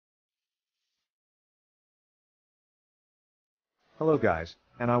Hello guys,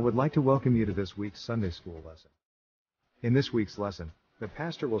 and I would like to welcome you to this week's Sunday School lesson. In this week's lesson, the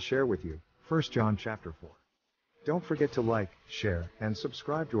pastor will share with you 1 John chapter 4. Don't forget to like, share, and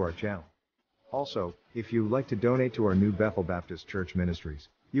subscribe to our channel. Also, if you would like to donate to our new Bethel Baptist Church ministries,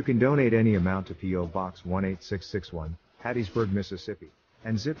 you can donate any amount to P.O. Box 18661, Hattiesburg, Mississippi,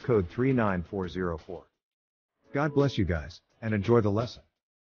 and zip code 39404. God bless you guys, and enjoy the lesson.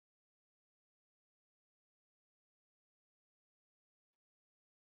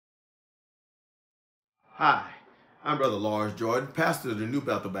 Hi, I'm Brother Lars Jordan, pastor of the new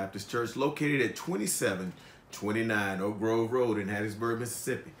Bethel Baptist Church located at 2729 Oak Grove Road in Hattiesburg,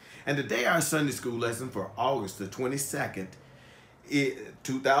 Mississippi. And today our Sunday school lesson for August the 22nd,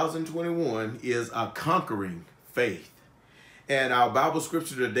 2021 is A Conquering Faith. And our Bible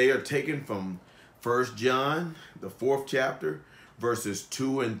scripture today are taken from 1 John, the 4th chapter, verses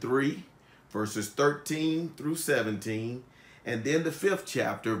 2 and 3, verses 13 through 17, and then the 5th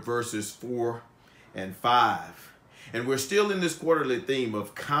chapter, verses 4 and 5. And we're still in this quarterly theme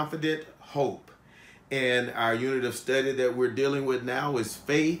of confident hope. And our unit of study that we're dealing with now is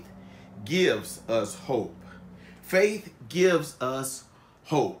faith gives us hope. Faith gives us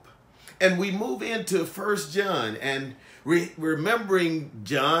hope. And we move into 1 John, and remembering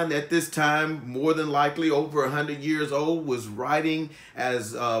John at this time, more than likely over 100 years old, was writing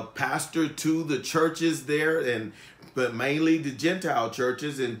as a pastor to the churches there, but mainly the Gentile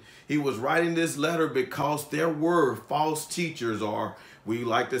churches. And he was writing this letter because there were false teachers, or we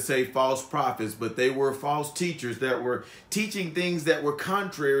like to say false prophets, but they were false teachers that were teaching things that were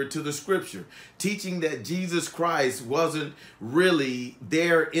contrary to the scripture, teaching that Jesus Christ wasn't really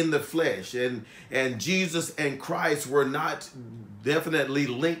there in the flesh, and Jesus and Christ were not definitely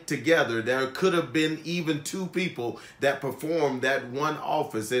linked together. There could have been even two people that performed that one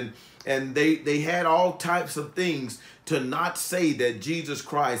office, and they had all types of things to not say that Jesus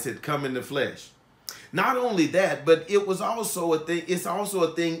Christ had come in the flesh. Not only that, but it was also a thing. It's also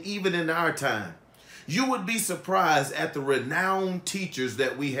a thing even in our time. You would be surprised at the renowned teachers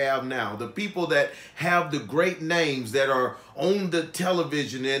that we have now, the people that have the great names that are on the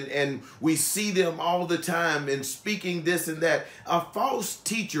television, and we see them all the time and speaking this and that. A false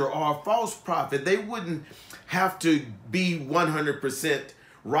teacher or a false prophet, they wouldn't have to be 100%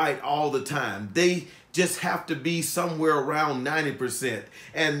 right all the time. They just have to be somewhere around 90%.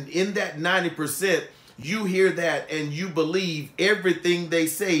 And in that 90%, you hear that and you believe everything they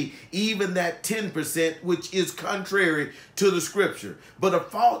say, even that 10%, which is contrary to the scripture. But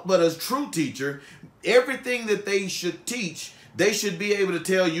a true teacher, everything that they should teach, they should be able to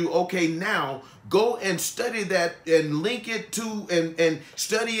tell you, okay, now go and study that and link it to and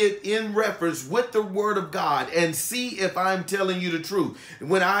study it in reference with the word of God and see if I'm telling you the truth.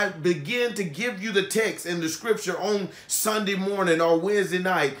 When I begin to give you the text and the scripture on Sunday morning or Wednesday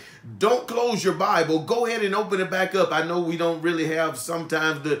night, don't close your Bible. Go ahead and open it back up. I know we don't really have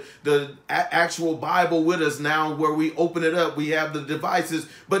sometimes the actual Bible with us now where we open it up. We have the devices,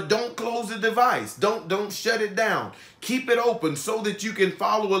 but don't close the device. Don't shut it down. Keep it open so that you can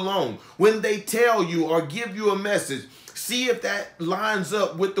follow along. When they tell you or give you a message, see if that lines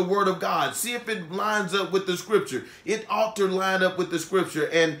up with the word of God. See if it lines up with the scripture. It ought to line up with the scripture.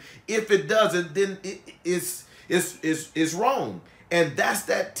 And if it doesn't, then it's wrong. And that's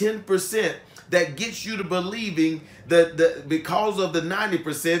that 10% that gets you to believing that because of the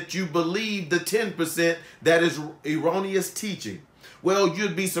 90%, you believe the 10% that is erroneous teaching. Well,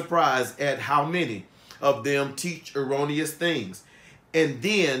 you'd be surprised at how many of them teach erroneous things. And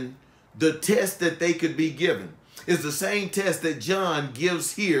then the test that they could be given is the same test that John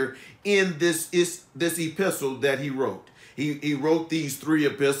gives here in this epistle that he wrote. He wrote these 3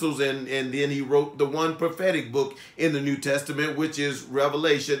 epistles, and then he wrote the one prophetic book in the New Testament, which is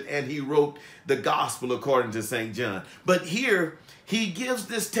Revelation, and he wrote the gospel according to St. John. But here he gives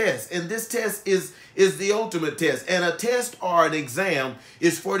this test, and this test is the ultimate test. And a test or an exam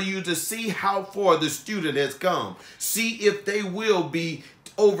is for you to see how far the student has come. See if they will be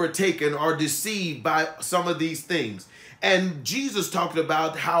overtaken or deceived by some of these things. And Jesus talked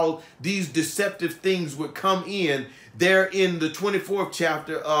about how these deceptive things would come in there in the 24th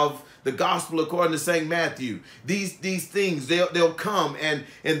chapter of the gospel according to St. Matthew. These things, they'll come and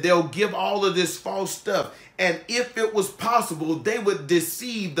they'll give all of this false stuff. And if it was possible, they would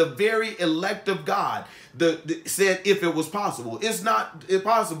deceive the very elect of God. Said if it was possible. It's not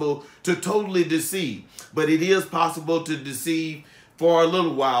impossible to totally deceive, but it is possible to deceive for a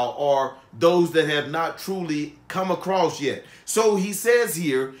little while, or those that have not truly come across yet. So he says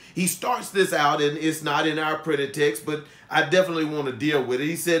here, he starts this out, and it's not in our printed text, but I definitely want to deal with it.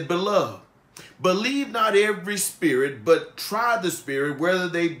 He said, "Beloved, Believe not every spirit, but try the spirit, whether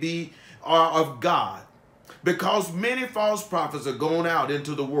they be are of God, because many false prophets are going out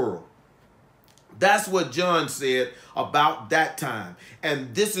into the world. That's what John said about that time.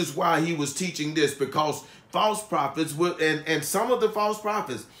 And this is why he was teaching this, because false prophets would, and some of the false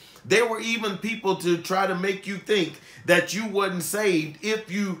prophets, they were even people to try to make you think that you wasn't saved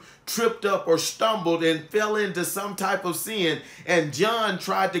if you tripped up or stumbled and fell into some type of sin. And John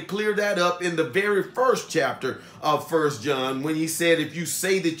tried to clear that up in the very first chapter of 1 John when he said, if you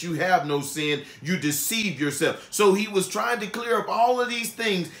say that you have no sin, you deceive yourself. So he was trying to clear up all of these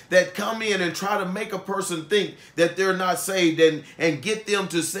things that come in and try to make a person think that they're not saved, and get them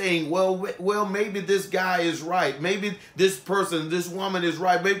to saying, well, maybe this guy is right. Maybe this person, this woman is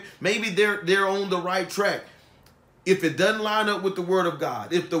right. Maybe they're on the right track. If it doesn't line up with the Word of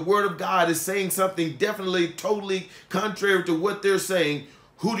God, if the Word of God is saying something definitely totally contrary to what they're saying,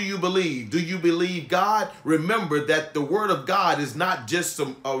 who do you believe? Do you believe God? Remember that the Word of God is not just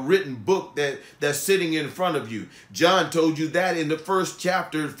a written book that's sitting in front of you. John told you that in the first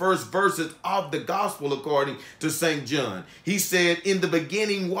chapter, first verses of the Gospel according to St. John. He said, in the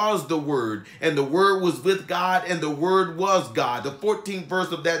beginning was the Word, and the Word was with God, and the Word was God. The 14th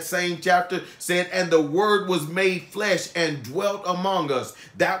verse of that same chapter said, and the Word was made flesh and dwelt among us.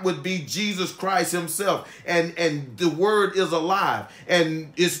 That would be Jesus Christ himself. And the Word is alive. And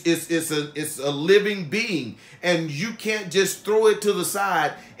it's a living being, and you can't just throw it to the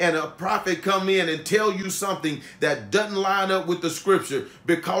side and a prophet come in and tell you something that doesn't line up with the scripture.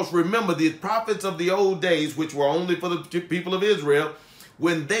 Because remember, the prophets of the old days, which were only for the people of Israel,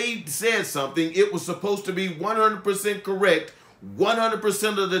 when they said something, it was supposed to be 100% correct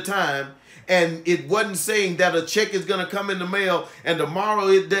 100% of the time. And it wasn't saying that a check is going to come in the mail and tomorrow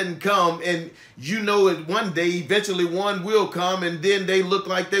it doesn't come, and you know it one day, eventually one will come, and then they look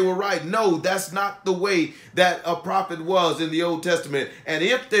like they were right. No, that's not the way that a prophet was in the Old Testament. And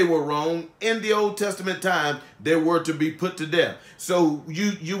if they were wrong in the Old Testament time, they were to be put to death. So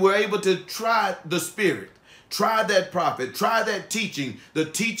you were able to try the spirit, try that prophet, try that teaching, the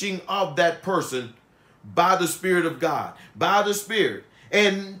teaching of that person by the Spirit of God, by the Spirit.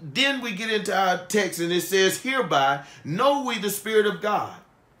 And then we get into our text, and it says, hereby know we the Spirit of God.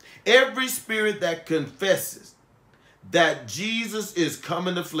 Every spirit that confesses that Jesus is come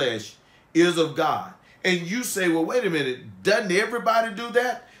in the flesh is of God. And you say, well, wait a minute, doesn't everybody do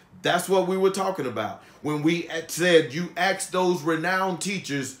that? That's what we were talking about. When we said, you asked those renowned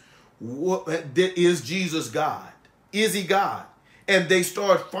teachers, is Jesus God? Is he God? And they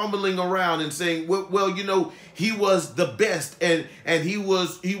start fumbling around and saying, well, you know, he was the best, and he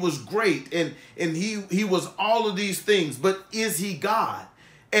was great, and he was all of these things, but is he God?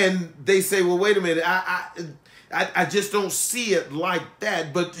 And they say, well, wait a minute, I just don't see it like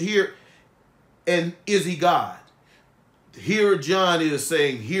that. But here, and is he God? Here John is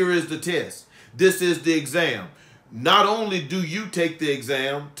saying, here is the test. This is the exam. Not only do you take the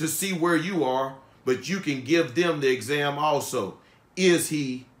exam to see where you are, but you can give them the exam also. Is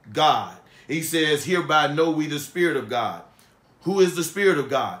he God? He says, hereby know we the Spirit of God. Who is the Spirit of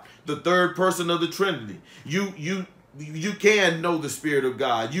God? The third person of the Trinity. You can know the Spirit of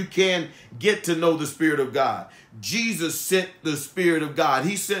God. You can get to know the Spirit of God. Jesus sent the Spirit of God.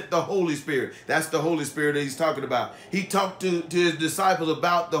 He sent the Holy Spirit. That's the Holy Spirit that he's talking about. He talked to his disciples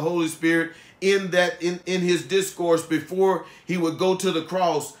about the Holy Spirit in his discourse before he would go to the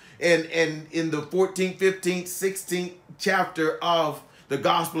cross. And in the 14th, 15th, 16th chapter of the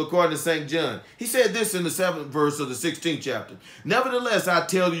Gospel according to St. John, he said this in the 7th verse of the 16th chapter. Nevertheless, I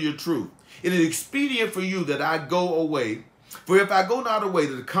tell you the truth. It is expedient for you that I go away. For if I go not away,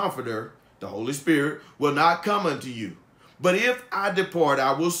 the Comforter, the Holy Spirit, will not come unto you. But if I depart,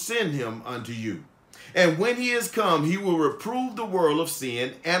 I will send him unto you. And when he is come, he will reprove the world of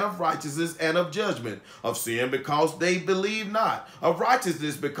sin and of righteousness and of judgment. Of sin, because they believe not. Of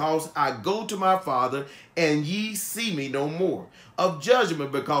righteousness, because I go to my Father, and ye see me no more. Of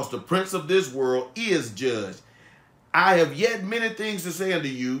judgment, because the prince of this world is judged. I have yet many things to say unto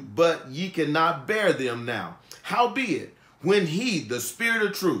you, but ye cannot bear them now. Howbeit, when he, the Spirit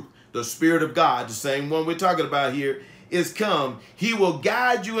of truth, the Spirit of God, the same one we're talking about here, is come, he will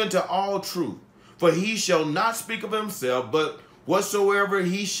guide you into all truth. For he shall not speak of himself, but whatsoever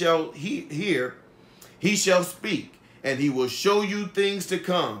he shall hear, he shall speak, and he will show you things to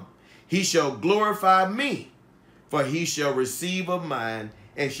come. He shall glorify me, for he shall receive of mine,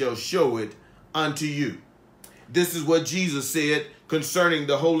 and shall show it unto you. This is what Jesus said concerning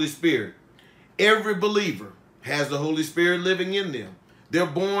the Holy Spirit. Every believer has the Holy Spirit living in them. They're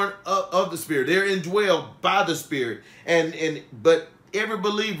born of the Spirit. They're indwelled by the Spirit. But every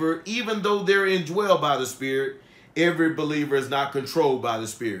believer, even though they're indwelled by the Spirit, every believer is not controlled by the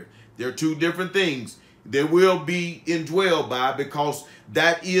Spirit. They're two different things. They will be indwelled by, because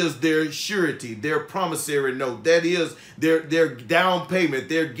that is their surety, their promissory note. That is their down payment,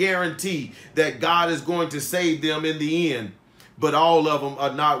 their guarantee that God is going to save them in the end. But all of them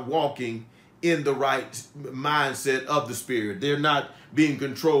are not walking in the right mindset of the Spirit. They're not being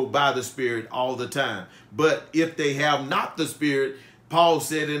controlled by the Spirit all the time. But if they have not the Spirit, Paul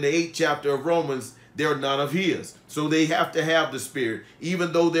said in the 8th chapter of Romans, they're none of his. So they have to have the Spirit,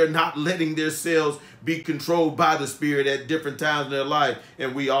 even though they're not letting themselves be controlled by the Spirit at different times in their life.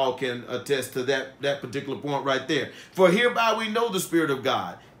 And we all can attest to that particular point right there. For hereby we know the Spirit of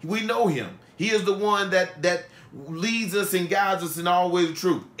God. We know him. He is the one that leads us and guides us in all ways of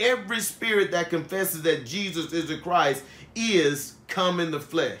truth. Every spirit that confesses that Jesus is the Christ is come in the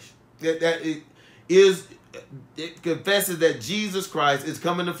flesh. It confesses that Jesus Christ is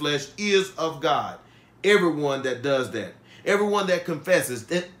come in the flesh is of God. Everyone that does that, everyone that confesses,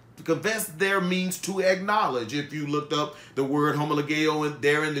 that confess there means to acknowledge. If you looked up the word homologeo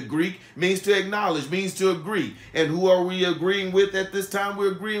there in the Greek, means to acknowledge, means to agree. And who are we agreeing with at this time?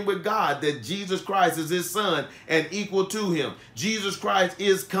 We're agreeing with God that Jesus Christ is his son and equal to him. Jesus Christ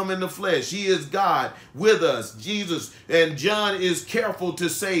is come in the flesh. He is God with us. Jesus, and John is careful to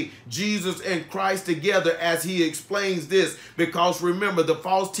say Jesus and Christ together as he explains this, because remember, the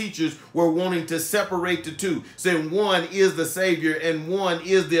false teachers were wanting to separate the two, saying one is the Savior and one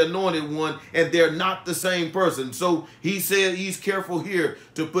is the anointed one, and they're not the same person. So he said he's careful here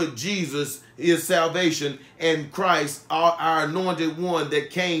to put Jesus is salvation and Christ, our anointed one that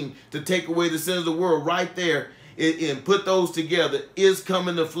came to take away the sins of the world, right there, and put those together. Is come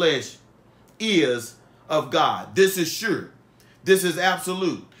in the flesh, is of God. This is sure. This is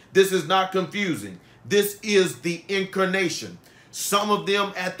absolute. This is not confusing. This is the incarnation. Some of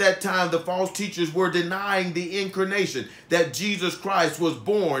them at that time, the false teachers, were denying the incarnation, that Jesus Christ was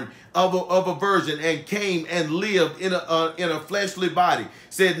born of a virgin and came and lived in a fleshly body.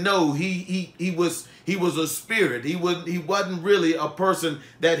 Said no, he was a spirit. He wasn't really a person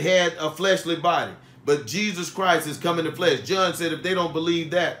that had a fleshly body. But Jesus Christ is come in the flesh. John said if they don't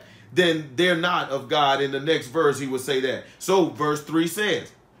believe that, then they're not of God. In the next verse, he would say that. So verse 3 says,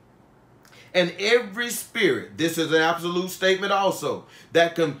 and every spirit, this is an absolute statement also,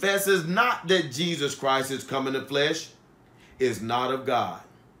 that confesses not that Jesus Christ is come in the flesh is not of God.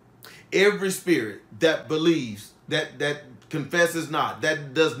 Every spirit that believes, that confesses not,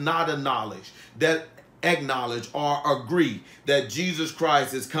 that does not acknowledge, that acknowledge or agree that Jesus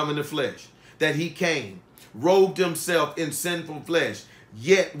Christ is come in the flesh, that he came, robed himself in sinful flesh,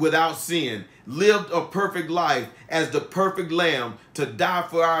 yet without sin, lived a perfect life as the perfect lamb to die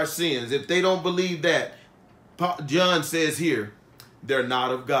for our sins. If they don't believe that, John says here, they're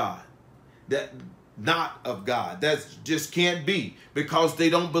not of God. That not of God. That just can't be, because they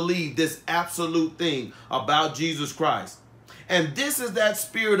don't believe this absolute thing about Jesus Christ. And this is that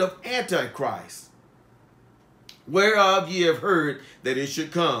spirit of Antichrist, whereof ye have heard that it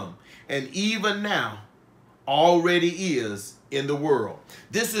should come, and even now already is in the world.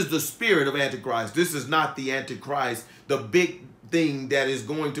 This is the spirit of Antichrist. This is not the Antichrist, the big thing that is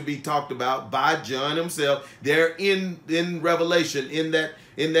going to be talked about by John himself there in Revelation, in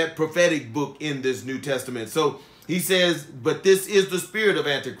that prophetic book in this New Testament. So he says, but this is the spirit of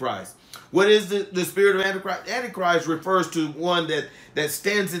Antichrist. What is the spirit of Antichrist? Antichrist refers to one that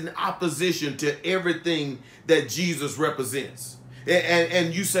stands in opposition to everything that Jesus represents.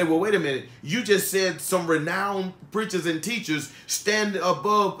 And you say, well, wait a minute. You just said some renowned preachers and teachers stand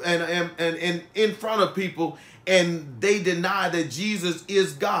above and in front of people, and they deny that Jesus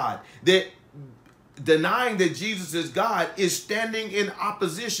is God. That denying that Jesus is God is standing in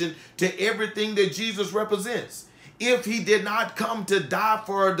opposition to everything that Jesus represents. If he did not come to die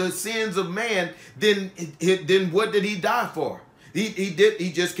for the sins of man, then what did he die for?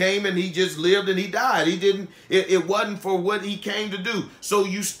 He just came and he just lived and he died. It wasn't for what he came to do. So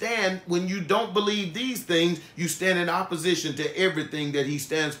you stand, when you don't believe these things, you stand in opposition to everything that he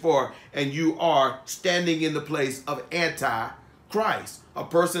stands for, and you are standing in the place of anti-Christ, a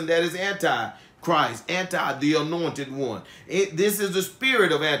person that is anti-Christ, anti the anointed one. This is the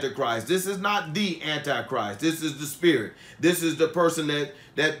spirit of Antichrist. This is not the Antichrist. This is the spirit. This is the person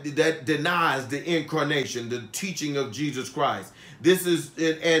that denies the incarnation, the teaching of Jesus Christ. This is,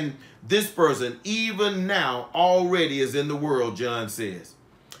 and this person even now already is in the world, John says,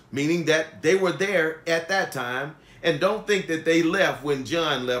 meaning that they were there at that time. And don't think that they left when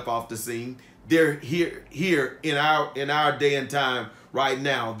John left off the scene. They're here in our day and time right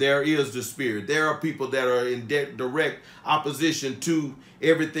now, there is the Spirit. There are people that are in direct opposition to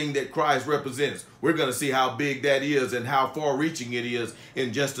everything that Christ represents. We're going to see how big that is and how far-reaching it is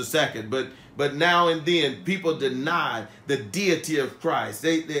in just a second. But now and then, people deny the deity of Christ.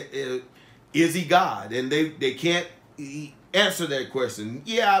 Is he God? And they can't answer that question.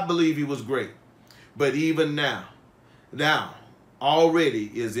 Yeah, I believe he was great. But even now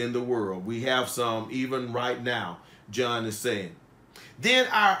already is in the world. We have some even right now, John is saying. Then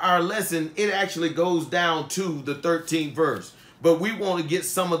our lesson, it actually goes down to the 13th verse. But we want to get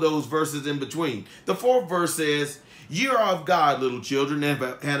some of those verses in between. The 4th verse says, "Ye are of God, little children, and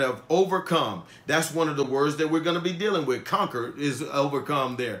have overcome." That's one of the words that we're going to be dealing with. Conquer is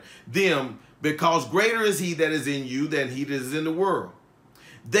overcome there. Them, because greater is he that is in you than he that is in the world.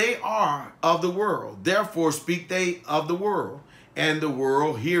 They are of the world, therefore speak they of the world, and the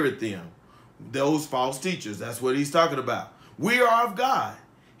world heareth them. Those false teachers, that's what he's talking about. We are of God.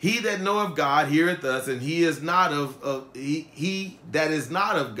 He that knoweth God heareth us, and he that is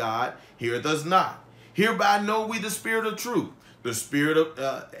not of God heareth us not. Hereby know we the spirit of truth, the spirit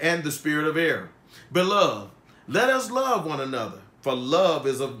of and the spirit of error. Beloved, let us love one another, for love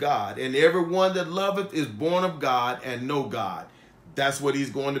is of God, and every one that loveth is born of God and know God. That's what he's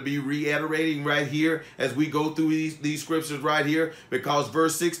going to be reiterating right here as we go through these scriptures right here, because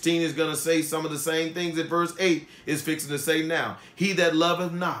verse 16 is going to say some of the same things that verse 8 is fixing to say now. He that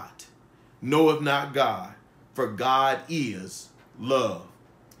loveth not knoweth not God, for God is love.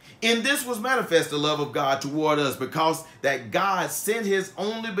 In this was manifest the love of God toward us, because that God sent his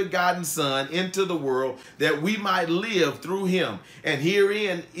only begotten Son into the world that we might live through him. And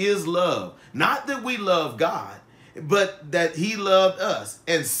herein is love, not that we love God, but that he loved us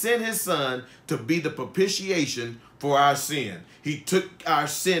and sent his Son to be the propitiation for our sin. He took our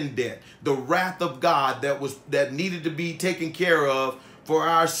sin debt, the wrath of God that needed to be taken care of for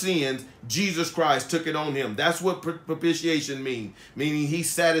our sins. Jesus Christ took it on him. That's what propitiation means, meaning he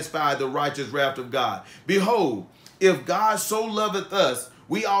satisfied the righteous wrath of God. Behold, if God so loveth us,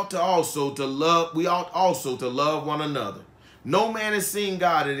 we ought also to love one another. No man has seen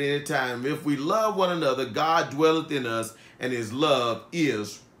God at any time. If we love one another, God dwelleth in us, and his love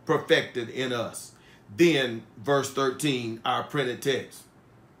is perfected in us. Then, verse 13, our printed text.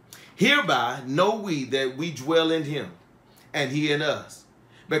 Hereby know we that we dwell in him, and he in us,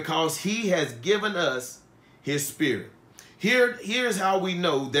 because he has given us his Spirit. Here's how we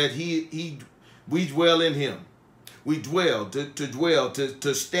know that we dwell in him. We dwell,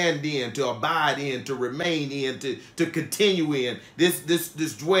 to stand in, to abide in, to remain in, to continue in.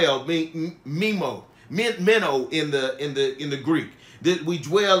 This dwell means meno in the Greek. We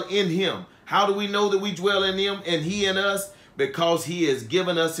dwell in him. How do we know that we dwell in him and he in us? Because he has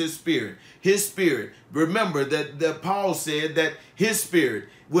given us his Spirit. His Spirit. Remember that Paul said that his Spirit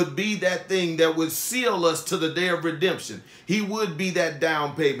would be that thing that would seal us to the day of redemption. He would be that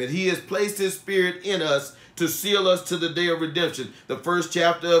down payment. He has placed his Spirit in us to seal us to the day of redemption. The 1st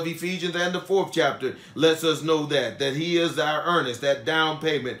chapter of Ephesians and the 4th chapter lets us know that he is our earnest, that down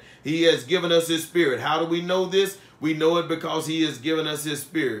payment. He has given us his Spirit. How do we know this? We know it because he has given us his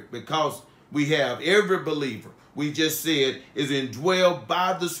Spirit, because we have every believer, we just said, is indwelled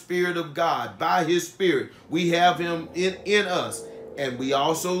by the Spirit of God, by his Spirit. We have him in us. And we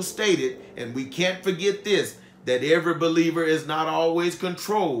also stated, and we can't forget this, that every believer is not always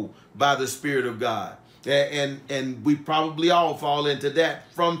controlled by the Spirit of God. And we probably all fall into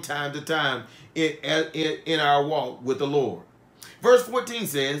that from time to time in our walk with the Lord. Verse 14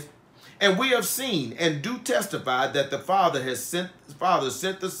 says, and we have seen and do testify that the Father sent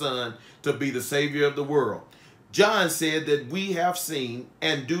the Son to be the Savior of the world. John said that we have seen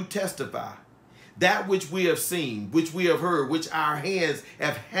and do testify. That which we have seen, which we have heard, which our hands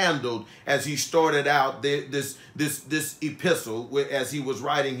have handled, as he started out this epistle as he was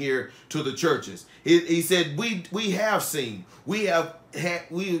writing here to the churches. He said, we have seen,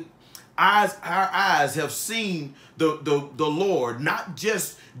 our eyes have seen the Lord, not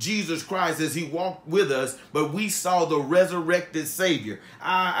just Jesus Christ as he walked with us, but we saw the resurrected Savior.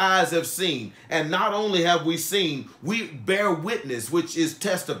 Our eyes have seen. And not only have we seen, we bear witness, which is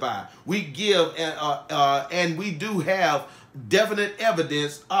testify. We give and we do have definite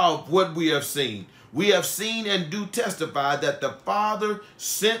evidence of what we have seen. We have seen and do testify that the Father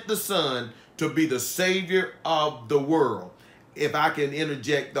sent the Son to be the Savior of the world. If I can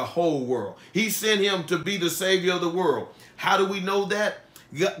interject, the whole world. He sent him to be the Savior of the world. How do we know that?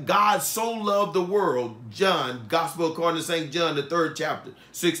 God so loved the world, John, Gospel according to St. John, the 3rd chapter,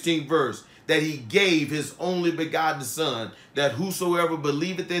 16th verse, that he gave his only begotten Son, that whosoever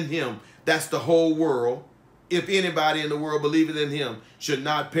believeth in him, that's the whole world, if anybody in the world believeth in him should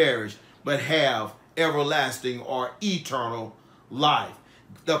not perish, but have everlasting or eternal life.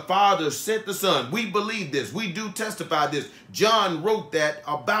 The Father sent the Son. We believe this. We do testify this. John wrote that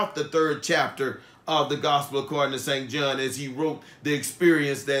about the 3rd chapter of the Gospel according to St. John, as he wrote the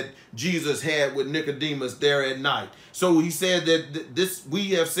experience that Jesus had with Nicodemus there at night. So he said that this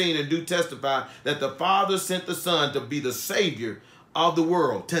we have seen and do testify that the Father sent the Son to be the Savior of the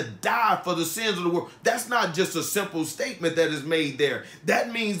world, to die for the sins of the world. That's not just a simple statement that is made there.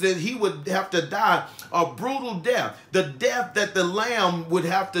 That means that he would have to die a brutal death, the death that the lamb would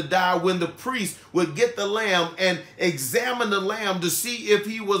have to die when the priest would get the lamb and examine the lamb to see if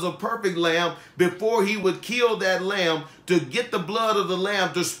he was a perfect lamb before he would kill that lamb, to get the blood of the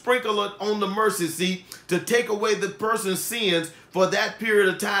lamb, to sprinkle it on the mercy seat, to take away the person's sins for that period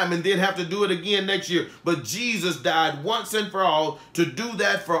of time, and then have to do it again next year. But Jesus died once and for all to do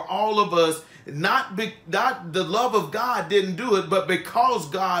that for all of us. Not the love of God didn't do it, but because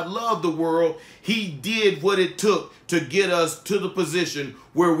God loved the world, he did what it took to get us to the position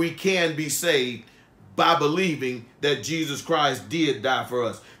where we can be saved by believing that Jesus Christ did die for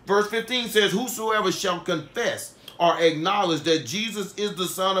us. Verse 15 says, whosoever shall confess or acknowledge that Jesus is the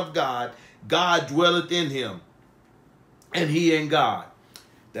Son of God, God dwelleth in him, and he in God.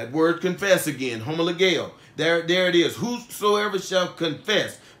 That word confess again, homologeo. There it is. Whosoever shall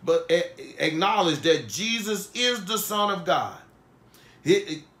confess, but acknowledge that Jesus is the Son of God.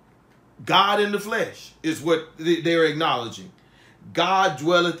 God in the flesh is what they're acknowledging. God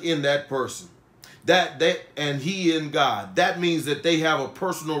dwelleth in that person. And he in God. That means that they have a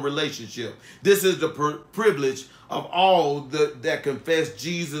personal relationship. This is the privilege of all that confess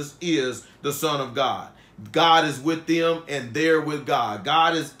Jesus is the Son of God. God is with them and they're with God.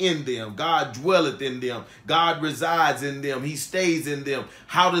 God is in them. God dwelleth in them. God resides in them. He stays in them.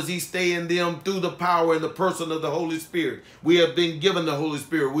 How does he stay in them? Through the power and the person of the Holy Spirit. We have been given the Holy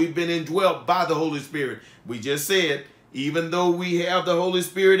Spirit. We've been indwelt by the Holy Spirit. We just said, even though we have the Holy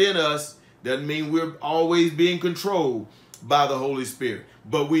Spirit in us, doesn't mean we're always being controlled by the Holy Spirit.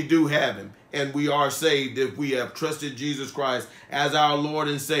 But we do have him. And we are saved if we have trusted Jesus Christ as our Lord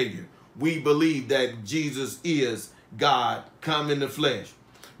and Savior. We believe that Jesus is God come in the flesh.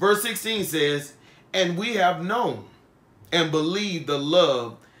 Verse 16 says, and we have known and believed the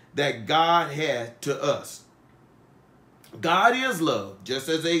love that God had to us. God is love, just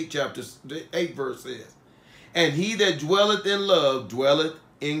as chapter 8 verse says. And he that dwelleth in love dwelleth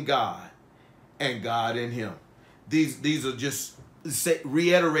in God, and God in him. These are just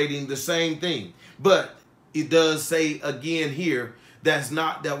reiterating the same thing. But it does say again here,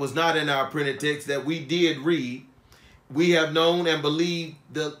 that was not in our printed text that we did read. We have known and believed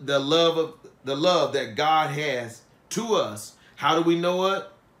the love that God has to us. How do we know it?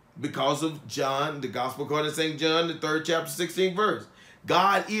 Because of John, the Gospel according to St. John, the 3rd chapter, 16th verse.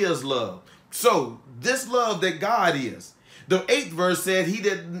 God is love. So this love that God is. The 8th verse said, he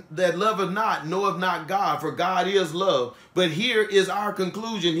that loveth not knoweth not God, for God is love. But here is our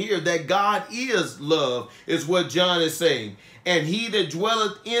conclusion here, that God is love, is what John is saying. And he that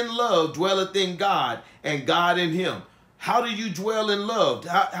dwelleth in love dwelleth in God, and God in him. How do you dwell in love?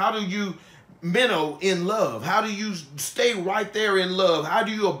 How do you minnow in love? How do you stay right there in love? How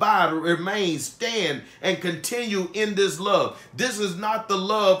do you abide, remain, stand, and continue in this love? This is not the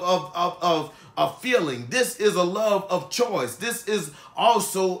love of a feeling. This is a love of choice. This is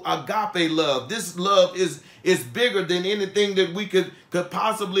also agape love. This love is bigger than anything that we could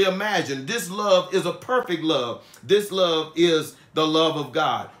possibly imagine. This love is a perfect love. This love is the love of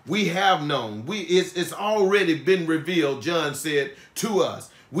God. We have known. It's already been revealed, John said, to us.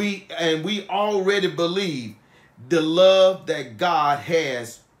 We already believe the love that God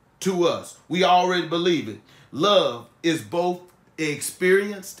has to us. We already believe it. Love is both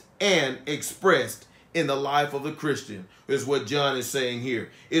experienced and expressed in the life of the Christian, is what John is saying here.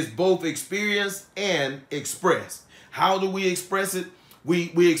 It's both experienced and expressed. How do we express it?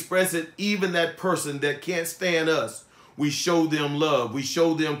 We express it, even that person that can't stand us. We show them love. We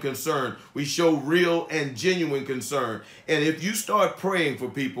show them concern. We show real and genuine concern. And if you start praying for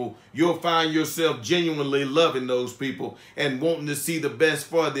people, you'll find yourself genuinely loving those people and wanting to see the best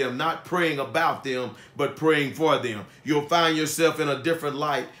for them, not praying about them, but praying for them. You'll find yourself in a different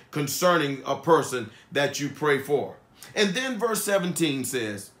light concerning a person that you pray for. And then verse 17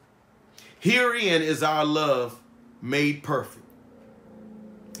 says, herein is our love made perfect,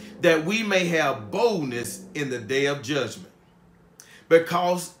 that we may have boldness in the day of judgment.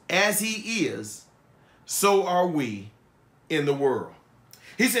 Because as he is, so are we in the world.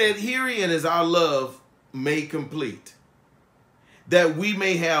 He said, herein is our love made complete, that we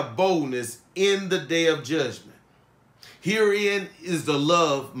may have boldness in the day of judgment. Herein is the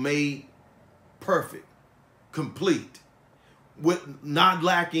love made perfect, complete, with not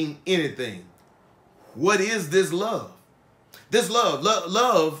lacking anything. What is this love? This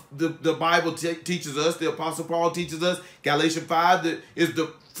love, the Bible teaches us, the Apostle Paul teaches us, Galatians 5, that is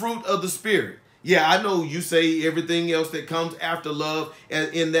the fruit of the Spirit. Yeah, I know you say everything else that comes after love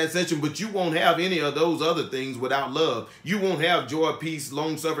in that section, but you won't have any of those other things without love. You won't have joy, peace,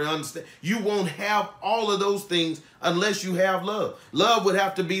 long-suffering, understand. You won't have all of those things unless you have love. Love would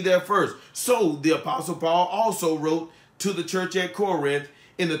have to be there first. So the Apostle Paul also wrote to the church at Corinth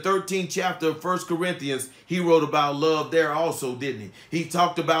in the 13th chapter of 1 Corinthians. He wrote about love there also, didn't he? He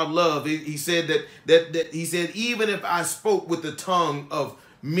talked about love. He said that he said, even if I spoke with the tongue of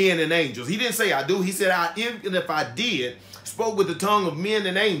men and angels. He didn't say I do. He said, even if I did, spoke with the tongue of men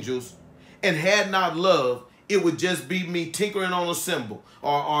and angels and had not love, it would just be me tinkering on a cymbal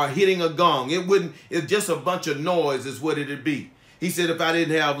or hitting a gong. It's just a bunch of noise is what it'd be. He said, if I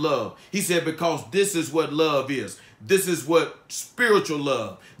didn't have love. He said, because this is what love is. This is what spiritual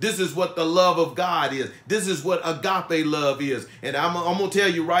love. This is what the love of God is. This is what agape love is. And I'm going to tell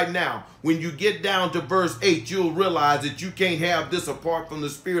you right now, when you get down to verse 8, you'll realize that you can't have this apart from the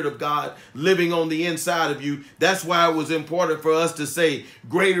Spirit of God living on the inside of you. That's why it was important for us to say,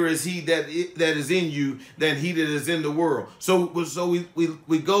 greater is he that is in you than he that is in the world. So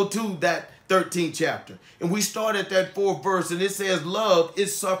we go to that 13th chapter. And we start at that 4th verse, and it says, love, it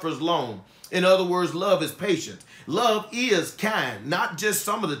suffers long. In other words, love is patient. Love is kind, not just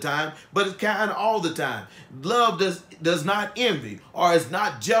some of the time, but it's kind all the time. Love does not envy or is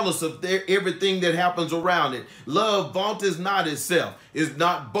not jealous of everything that happens around it. Love vaunteth not itself, is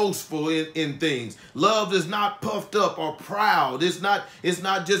not boastful in things. Love is not puffed up or proud. It's not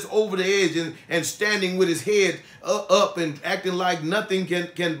just over the edge and standing with his head up and acting like nothing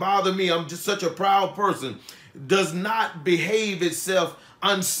can bother me. I'm just such a proud person. Does not behave itself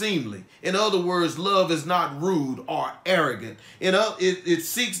unseemly. In other words, love is not rude or arrogant. It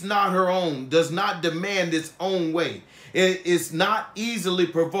seeks not her own, does not demand its own way. It is not easily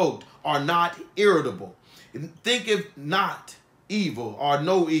provoked or not irritable. Thinketh not evil or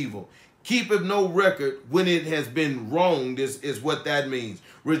no evil. Keepeth no record when it has been wronged is what that means.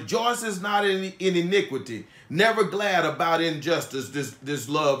 Rejoices not in iniquity. Never glad about injustice. This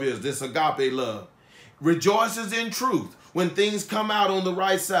love is, this agape love. Rejoices in truth when things come out on the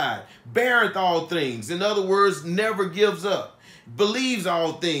right side. Beareth all things. In other words, never gives up. Believes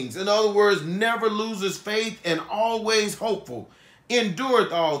all things. In other words, never loses faith and always hopeful.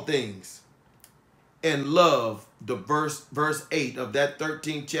 Endureth all things. And love, the verse 8 of that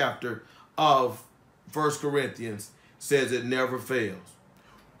 13th chapter of 1 Corinthians says it never fails.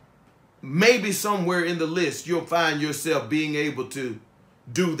 Maybe somewhere in the list you'll find yourself being able to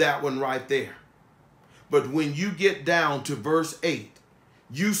do that one right there. But when you get down to verse 8,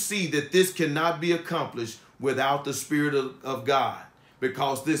 you see that this cannot be accomplished without the Spirit of God,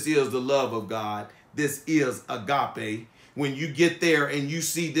 because this is the love of God. This is agape. When you get there and you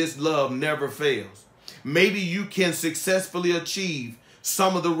see this love never fails, maybe you can successfully achieve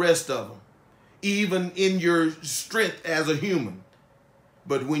some of the rest of them, even in your strength as a human.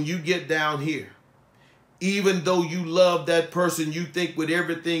 But when you get down here, even though you love that person you think with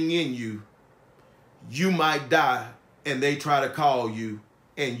everything in you, you might die and they try to call you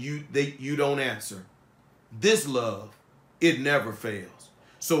and you don't answer. This love, it never fails.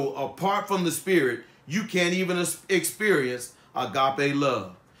 So apart from the Spirit, you can't even experience agape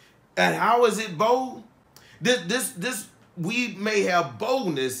love. And how is it bold? This we may have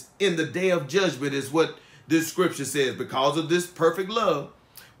boldness in the day of judgment is what this scripture says, because of this perfect love.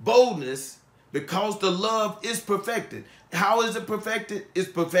 Boldness, because the love is perfected. How is it perfected? It's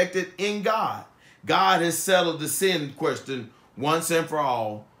perfected in God. God has settled the sin question once and for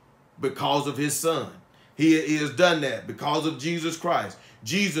all because of his son. He has done that because of Jesus Christ.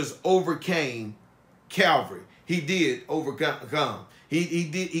 Jesus overcame Calvary. He did overcome.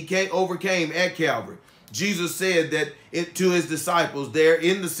 He overcame at Calvary. Jesus said that to his disciples there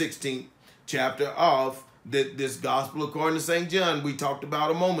in the 16th chapter of this gospel according to St. John we talked about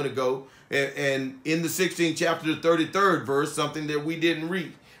a moment ago. And in the 16th chapter, the 33rd verse, something that we didn't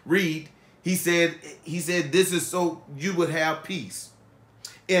read, he said, this is so you would have peace.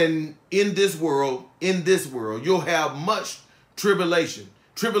 And in this world, you'll have much tribulation.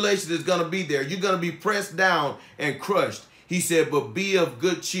 Tribulation is going to be there. You're going to be pressed down and crushed. He said, but be of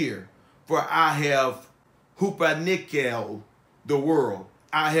good cheer, for I have hupanikel the world.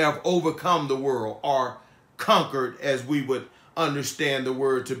 I have overcome the world, or conquered, as we would understand the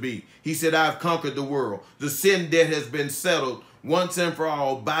word to be. He said, I've conquered the world. The sin debt has been settled once and for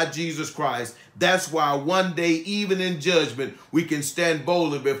all by Jesus Christ. That's why one day, even in judgment, we can stand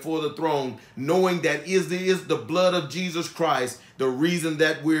boldly before the throne, knowing that is the blood of Jesus Christ the reason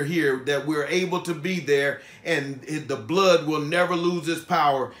that we're here, that we're able to be there, and the blood will never lose its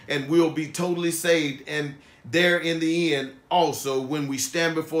power, and we'll be totally saved. And there in the end, also, when we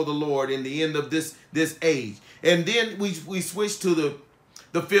stand before the Lord in the end of this age. And then we switch to the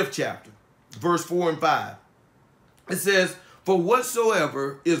 5th chapter, verse 4 and 5. It says, for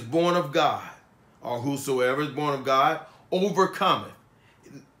whatsoever is born of God, or whosoever is born of God, overcometh.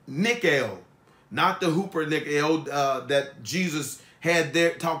 Nikel, not the hooper Nikel that Jesus had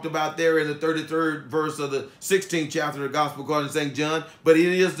there, talked about there in the 33rd verse of the 16th chapter of the Gospel according to St. John, but it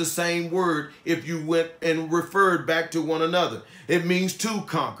is the same word if you went and referred back to one another. It means to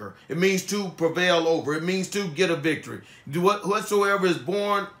conquer. It means to prevail over. It means to get a victory. Whatsoever is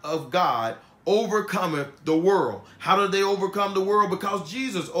born of God overcometh the world. How did they overcome the world? Because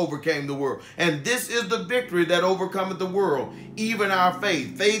Jesus overcame the world. And this is the victory that overcometh the world, even our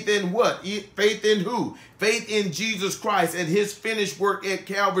faith. Faith in what? Faith in who? Faith in Jesus Christ and his finished work at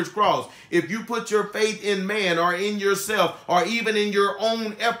Calvary's cross. If you put your faith in man or in yourself or even in your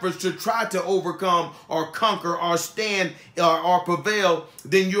own efforts to try to overcome or conquer or stand or prevail,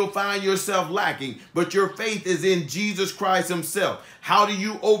 then you'll find yourself lacking. But your faith is in Jesus Christ himself. How do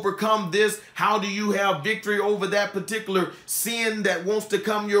you overcome this? How do you have victory over that particular sin that wants to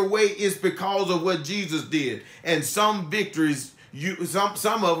come your way? It's because of what Jesus did. And some victories,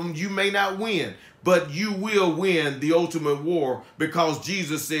 some of them you may not win, but you will win the ultimate war because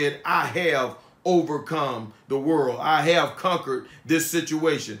Jesus said, I have overcome the world. I have conquered this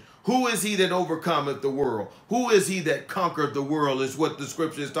situation. Who is he that overcometh the world? Who is he that conquered the world is what the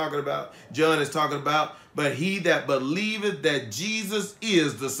scripture is talking about. John is talking about. But he that believeth that Jesus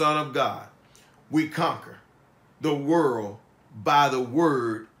is the Son of God. We conquer the world by the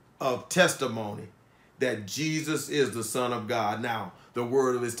word of testimony that Jesus is the Son of God. Now, the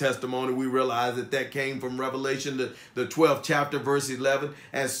word of his testimony, we realize that came from Revelation, the 12th chapter, verse 11,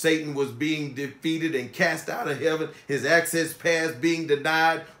 as Satan was being defeated and cast out of heaven, his access pass being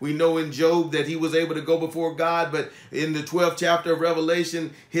denied. We know in Job that he was able to go before God, but in the 12th chapter of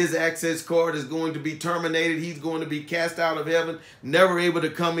Revelation, his access card is going to be terminated. He's going to be cast out of heaven, never able to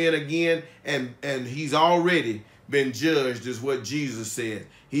come in again, and he's already been judged, is what Jesus said.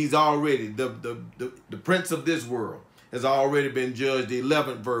 He's already, the prince of this world has already been judged. The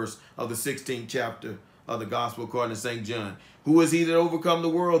 11th verse of the 16th chapter of the Gospel according to St. John. Who is he that overcome the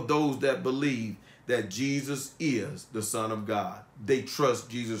world? Those that believe that Jesus is the Son of God. They trust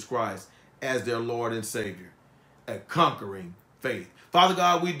Jesus Christ as their Lord and Savior. A conquering faith. Father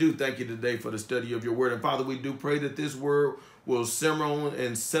God, we do thank you today for the study of your word. And Father, we do pray that this word will simmer on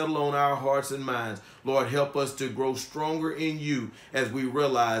and settle on our hearts and minds. Lord, help us to grow stronger in you as we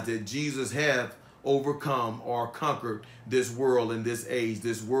realize that Jesus hath overcome or conquered this world and this age,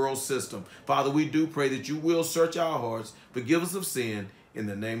 this world system. Father, we do pray that you will search our hearts, forgive us of sin. In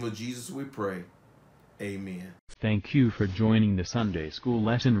the name of Jesus we pray. Amen. Thank you for joining the Sunday School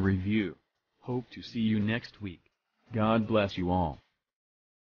Lesson Review. Hope to see you next week. God bless you all.